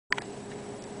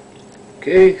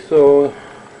Okay, so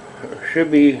it should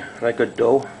be like a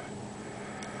dough,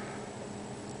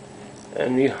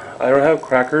 and I don't have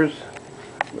crackers.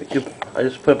 I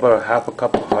just put about half a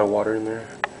cup of hot water in there,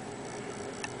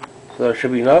 so that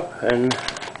should be enough and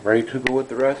ready to go with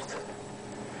the rest.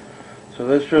 So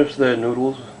that's just the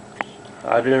noodles.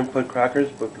 I didn't put crackers,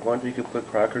 but if you want, you can put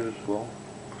crackers as well.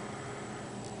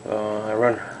 I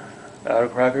run out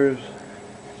of crackers.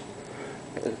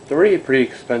 It's already pretty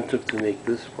expensive to make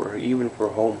this even for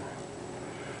home.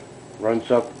 Runs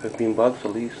up 15 bucks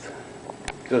at least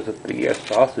because of the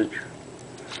sausage.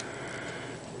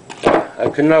 I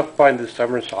could not find the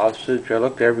summer sausage. I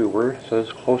looked everywhere, so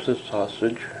it's closest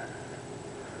sausage.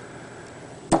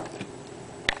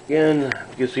 Again,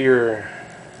 you see your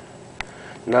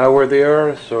now where they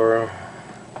are, so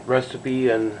recipe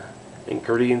and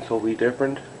ingredients will be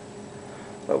different,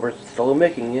 but we're still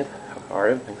making it.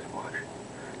 Alright, thanks for watching.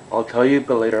 I'll tell you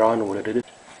but later on what it is.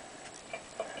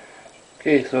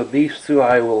 Okay, so these two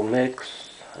I will mix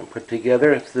and put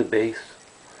together as the base.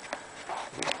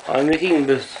 I'm making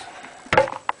this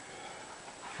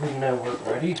Food Network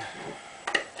ready,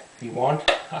 if you want.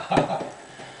 I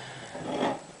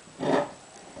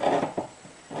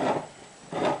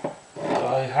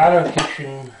had a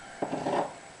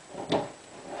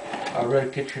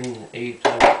red kitchen 8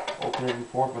 opened it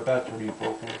before, but that's already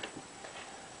broken.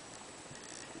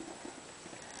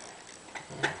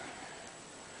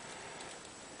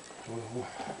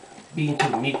 Beans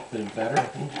and meat is better, I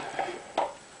think.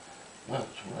 That's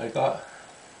what I got.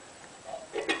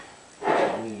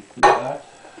 I need to do that.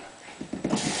 I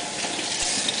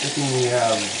think we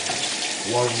have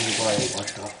one by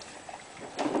washed up.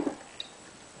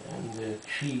 And the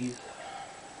cheese.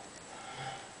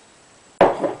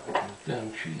 Damn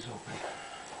cheese open.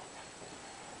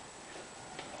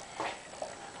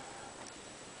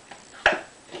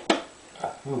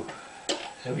 Ooh,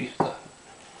 heavy stuff.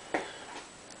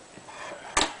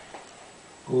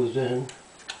 Goes in.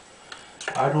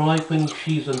 I don't like putting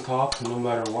cheese on top no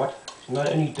matter what. It's not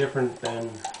any different than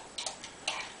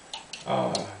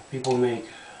people make.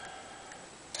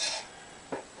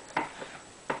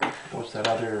 What's that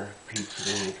other pizza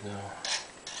they make now?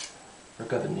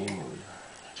 Forgot the name of it.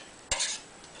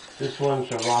 This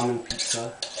one's a ramen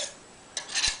pizza.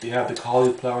 You have the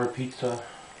cauliflower pizza.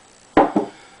 So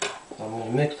I'm going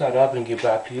to mix that up and get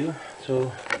back to you.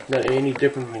 So not any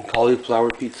different than cauliflower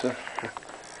pizza.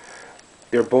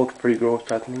 They're both pretty gross,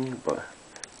 I think, but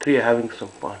today I'm having some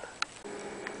fun.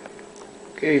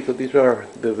 Okay, so these are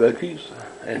the veggies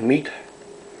and meat,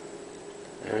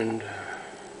 and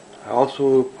I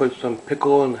also put some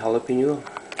pickle and halapeno.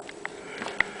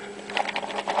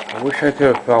 I wish I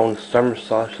could have found summer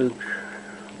sausage,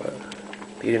 but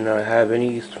they did not have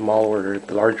any small or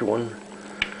the large one.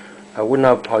 I would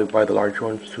not probably buy the large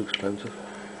one, it's too expensive.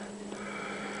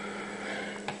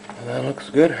 And that looks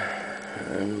good.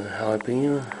 And the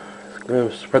jalapeno. I'm going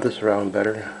to spread this around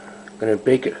better. I'm going to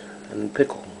bake it and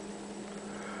pickle.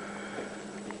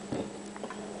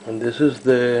 And this is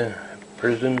the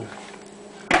prison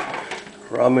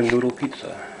ramen noodle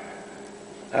pizza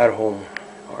at home.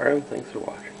 Alright, thanks for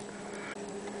watching.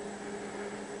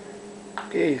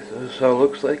 Okay, so this is how it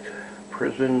looks like.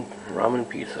 Prison ramen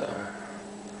pizza.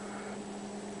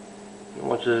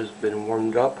 Once it has been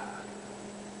warmed up.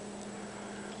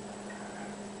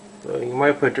 So you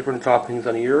might put different toppings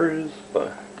on yours, but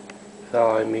that's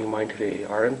how I made mine today.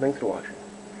 Alright, thanks for watching.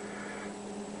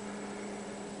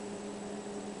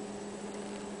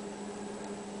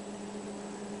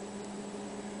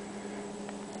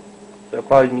 So I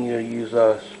probably need to use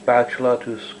a spatula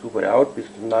to scoop it out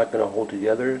because it's not going to hold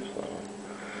together.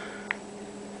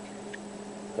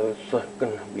 So it's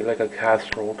going to be like a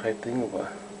casserole type thing,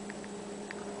 but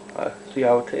see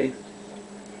how it tastes.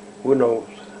 Who knows?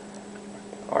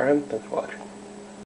 Alright, thanks for watching.